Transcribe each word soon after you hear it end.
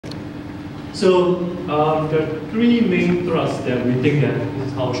So there are three main thrusts that we think that this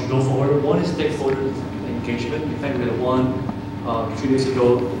is how we should go forward. One is stakeholder engagement. In fact, we had one 3 days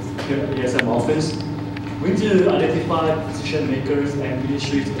ago here at the ASM office. We need to identify decision makers and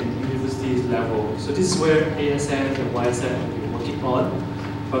ministries at universities level. So this is where ASM and YSM will be working on.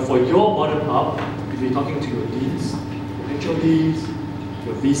 But for your bottom up, you'll be talking to your deans, your HODs,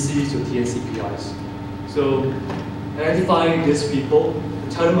 your VCs, your TNCPIs. So identifying these people,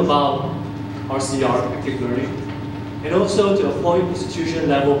 tell them about RCR, active learning, and also to appoint institution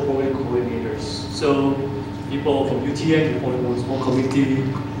level program coordinators. So people from UTN, you appoint one small committee,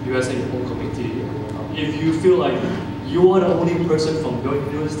 USN, you appoint committee. If you feel like you are the only person from your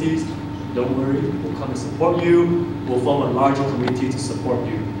universities, don't worry, we'll come and support you. We'll form a larger committee to support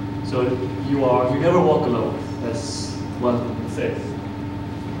you. So you never walk alone. That's what we can say.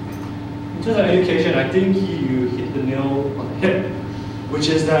 In terms of education, I think you hit the nail on the head, which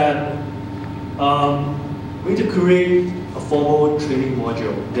is that we need to create a formal training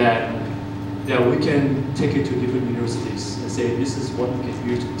module that we can take it to different universities and say this is what we can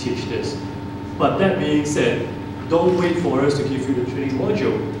use to teach this. But that being said, don't wait for us to give you the training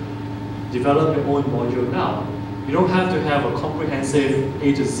module. Develop your own module now. You don't have to have a comprehensive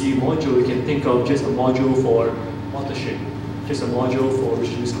A to Z module. You can think of just a module for authorship, just a module for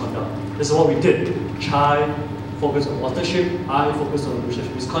research misconduct. This is what we did. Chai focused on authorship, I focused on research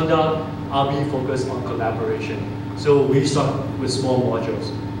misconduct, Abi focused on collaboration. So we start with small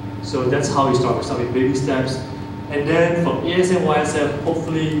modules. So that's how we start. We start with baby steps. And then from ASM, YSM,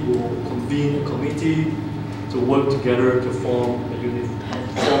 hopefully we'll convene a committee to work together to form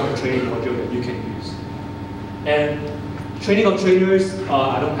a training module that you can use. And training of trainers,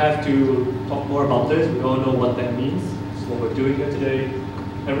 I don't have to talk more about this. We all know what that means. This is what we're doing here today.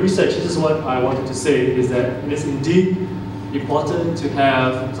 And research, this is what I wanted to say, is that it is indeed important to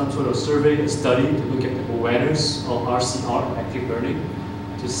have some sort of survey, a study to look at the awareness of RCR, active learning,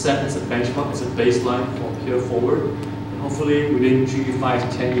 to set as a benchmark, as a baseline from here forward. And hopefully within 3 to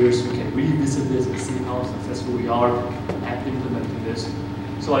 5 to 10 years, we can revisit this and see how successful we are at implementing this.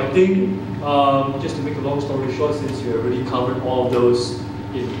 So I think, just to make a long story short, since you already covered all of those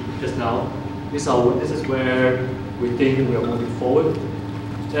just now, this is where we think we are moving forward.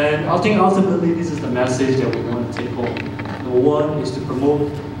 And I think ultimately this is the message that we want to take home. Number one is to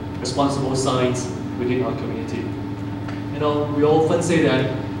promote responsible science within our community. We often say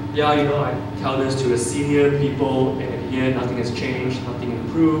that, yeah, I tell this to the senior people, and at the end, nothing has changed, nothing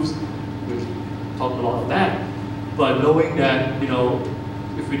improves. We've talked a lot of that. But knowing that,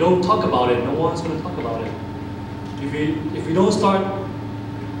 if we don't talk about it, no one's going to talk about it. If we don't start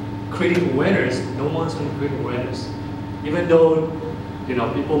creating awareness, no one's going to create awareness. Even though,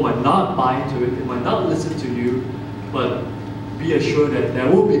 people might not buy into it, they might not listen to you, but be assured that there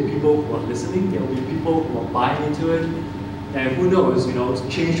will be people who are listening, there will be people who are buying into it. And who knows,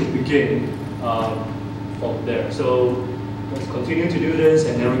 change will begin from there. So let's continue to do this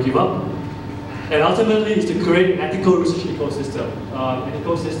and never give up. And ultimately, is to create an ethical research ecosystem. An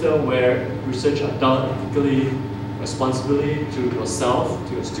ecosystem where research are done ethically, responsibly to yourself,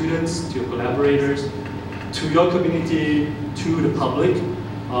 to your students, to your collaborators, to your community, to the public.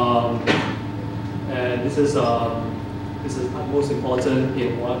 And this is most important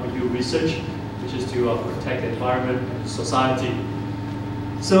in what we do research, which is to protect the environment and society.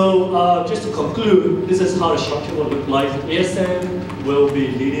 So just to conclude, this is how the structure will look like. ASM will be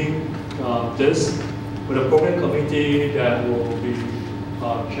leading this with a program committee that will be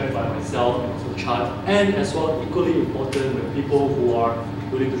chaired by myself and also Chad, and as well equally important with people who are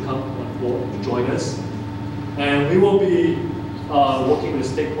willing to come on board and join us. And we will be working with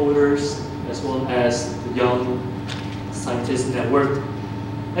stakeholders as well as the Young Scientist Network.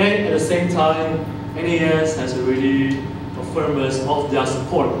 And at the same time, NAS has already affirmed us of their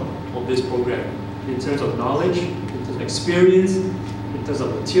support of this program in terms of knowledge, in terms of experience, in terms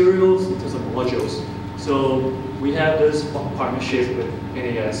of materials, in terms of modules. So we have this partnership with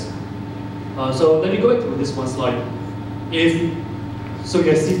NAS. So let me go back to this one slide. So you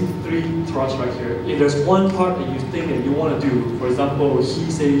guys see 3 thrusts right here. If there's one part that you think that you want to do, for example,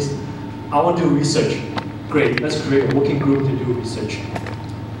 he says, I want to do research. Great, let's create a working group to do research.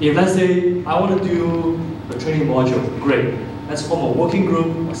 If let's say, I want to do a training module, great. Let's form a working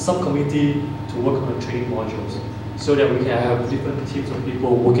group, a subcommittee to work on the training modules so that we can have different teams of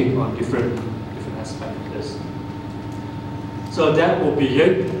people working on different aspects of this. So that will be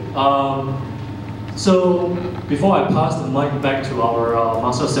it. So before I pass the mic back to our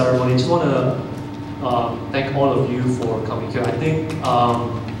master of ceremony, I just want to thank all of you for coming here. I think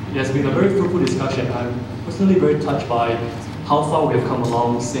it has been a very fruitful discussion. I'm personally very touched by how far we have come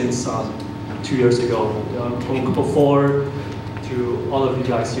along since 2 years ago, from before to all of you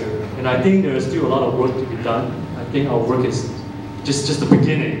guys here. And I think there's still a lot of work to be done. I think our work is just the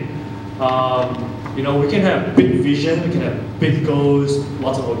beginning. You know, we can have big vision, we can have big goals,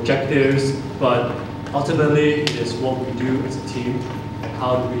 lots of objectives, but ultimately it is what we do as a team and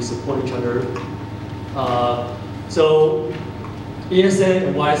how do we support each other. So ESN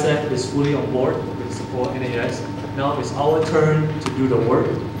and YSN is fully on board with support NAS. Now it's our turn to do the work,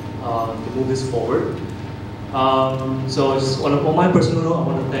 to move this forward. So just on my personal note, I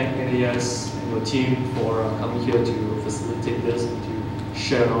want to thank NAS and your team for coming here to facilitate this and to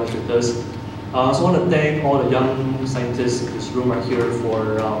share knowledge with us. I also want to thank all the young scientists in this room right here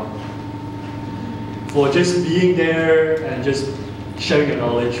for just being there and just sharing your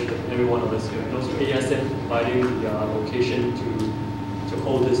knowledge with every one of us here. And also ASN providing the location to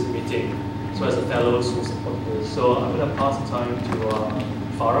hold this meeting, as well as the fellows who support this. So I'm going to pass the time to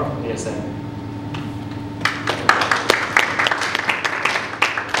Farah from ASN.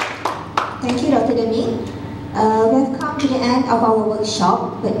 Thank you, Dr. Demi. We have come to the end of our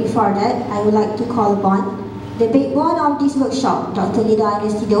workshop, but before that, I would like to call upon the backbone of this workshop, Dr. Lida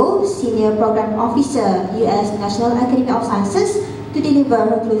Ernestido, Senior Program Officer, U.S. National Academy of Sciences, to deliver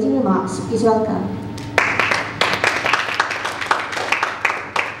her closing remarks. Please welcome.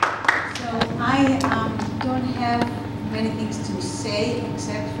 So I don't have many things to say,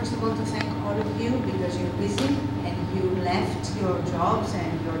 except first of all to thank all of you because you're busy and you left your jobs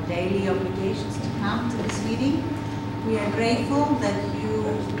and your daily obligations to come to this meeting. We are grateful that you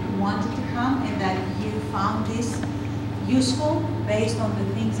wanted to come and that you found this useful based on the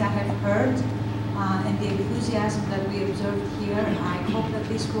things I have heard and the enthusiasm that we observed here. I hope that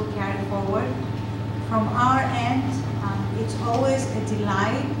this will carry forward. From our end, it's always a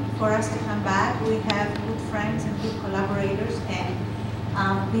delight for us to come back. We have good friends and good collaborators, and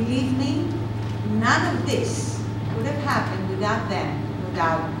believe me, none of this would have happened without them,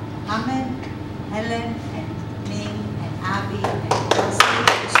 without Ahmed, Helen, and Ming, and Abby, and Kelsey.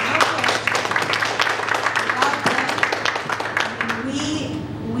 There's no question. Without them,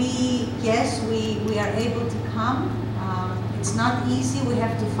 yes, we are able to come. It's not easy. We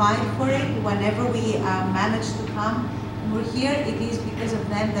have to fight for it. Whenever we manage to come, and we're here, it is because of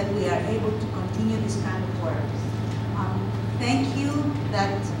them that we are able to continue this kind of work. Thank you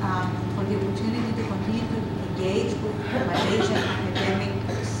for the opportunity to continue to engage with Malaysian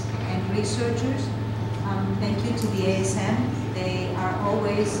academics and researchers. Thank you to the ASM. They are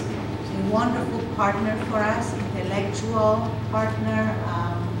always a wonderful partner for us, intellectual partner,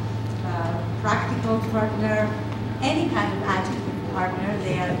 practical partner, any kind of adjective partner.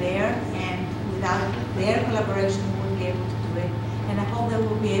 They are there, and without their collaboration, we wouldn't be able to do it. And I hope that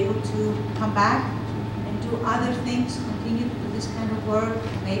we'll be able to come back and do other things, continue to do this kind of work,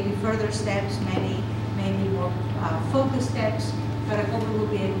 maybe further steps, maybe more focused steps, but I hope we will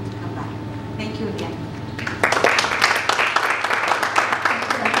be able to come back. Thank you again.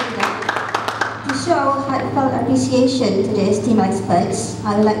 To show our heartfelt appreciation to the esteemed experts,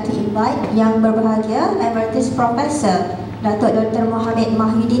 I would like to invite Yang Berbahagia Emeritus Professor Dr. Mohamed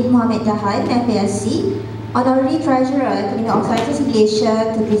Mahyudin Mohamed Jahan, FASC, Honorary Treasurer, Academy of Sciences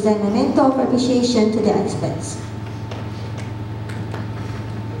Malaysia, to present memento of appreciation to the experts.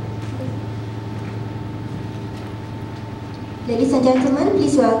 Ladies and gentlemen,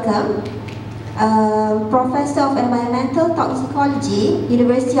 please welcome Professor of Environmental Toxicology,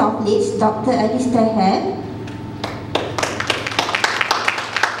 University of Leeds, Dr. Alistair Hare.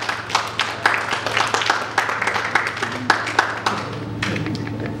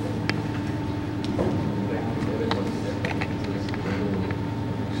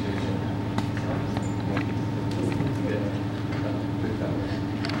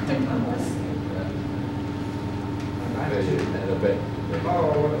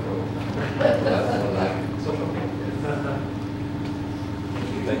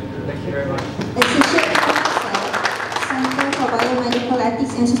 Thank you very much. Associate Professor, Center for Biomedical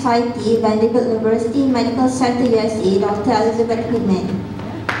Ethics and Society, Vanderbilt University Medical Center, USA, Dr. Elizabeth Whitman.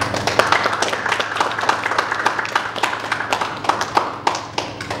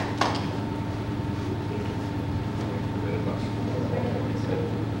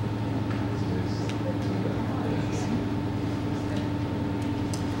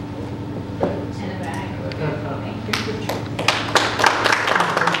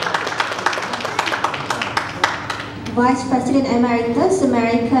 Vice President Emeritus,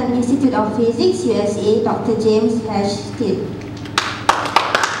 American Institute of Physics, USA, Dr. James Steele.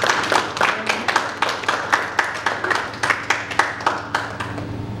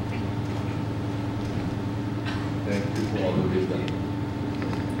 Thank you for all the wisdom.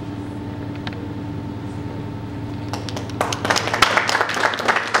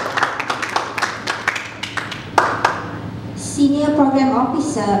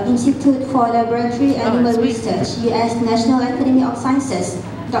 Officer, Institute for Laboratory Animal Research, U.S. National Academy of Sciences,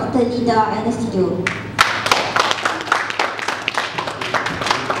 Dr. Lida Anastasia.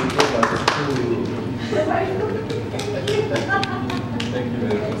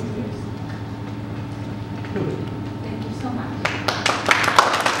 Thank you so much.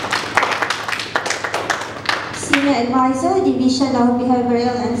 Senior Advisor, Division of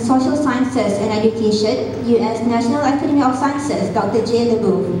Behavioral and Social Sciences and Education, U.S. National Academy of Sciences, Dr. J.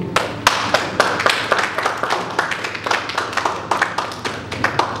 LeBouf.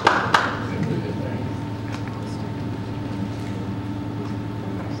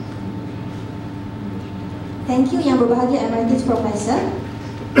 Thank you, Yang Berbahagia Emeritus Professor.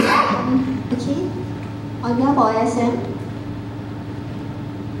 Okay, on behalf of ISM.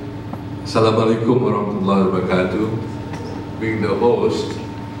 Assalamualaikum warahmatullahi wabarakatuh. Being the host,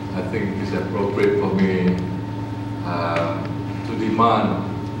 I think it's appropriate for me to demand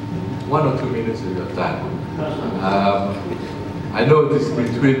 1 or 2 minutes of your time. I know this is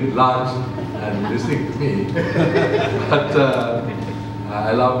between lunch and listening to me, but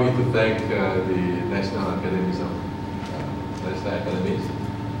allow me to thank the National Academies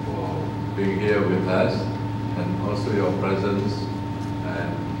for being here with us, and also your presence,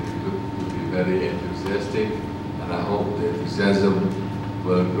 and you look to be very enthusiastic, and I hope the enthusiasm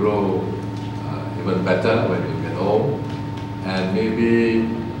will grow even better when you get home, and maybe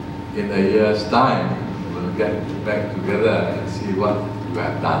in a year's time we'll get back together and see what you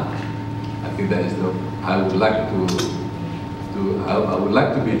have done. I think that is I would like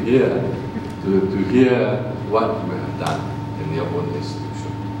to be here to hear what you have done in your own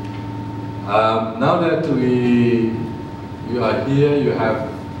institution. Now that you are here, you have.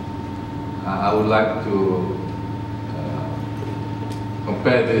 I would like to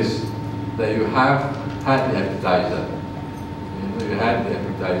compare this, that you have had the appetizer. You had the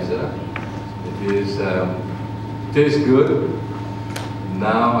appetizer. It tastes good.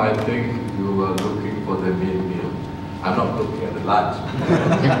 Now I think you are looking for the main meal. I'm not looking at the lunch.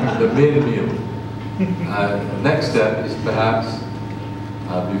 The main meal. Next step is perhaps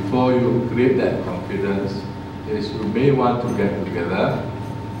before you create that confidence, is you may want to get together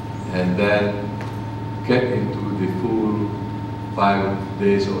and then get into the full 5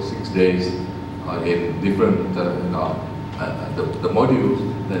 days or 6 days in different the modules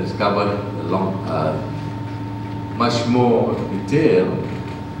that is covered along much more detail,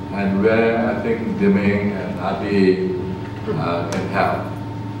 and where I think Deming and Abi can help.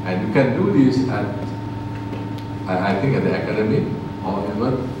 And you can do this at, I think, at the academy or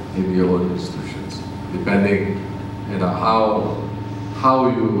even in your own institutions, depending how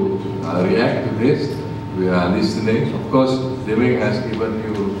you react to this. We are listening. Of course, Deming has given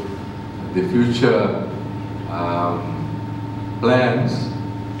you the future plans.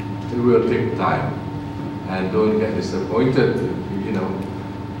 It will take time, and don't get disappointed.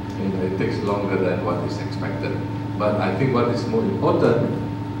 It takes longer than what is expected. But I think what is more important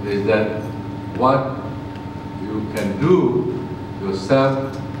is that what you can do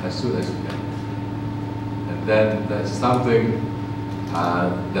yourself as soon as you can. And then that's something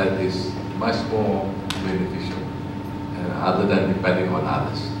that is much more beneficial, other than depending on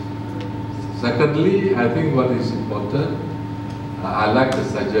others. Secondly, I think what is important, I like the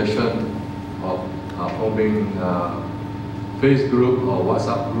suggestion of forming Facebook group or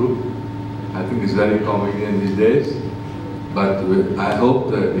WhatsApp group. I think it's very convenient these days, but I hope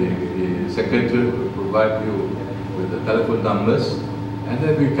that the Secretary will provide you with the telephone numbers, and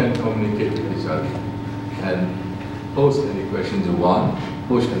then we can communicate with each other and post any questions you want,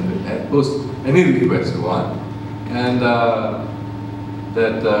 post any requests you want, and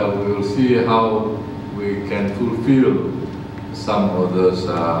that we will see how we can fulfill some of those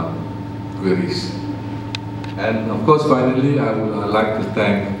queries. And of course, finally, I would like to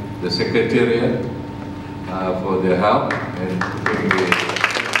thank the Secretariat for their help in doing this.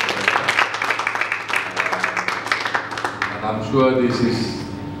 And I'm sure this is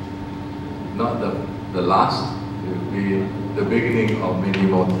not the last. It will be the beginning of many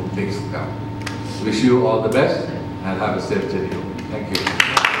more things to come. Wish you all the best and have a safe journey home. Thank you.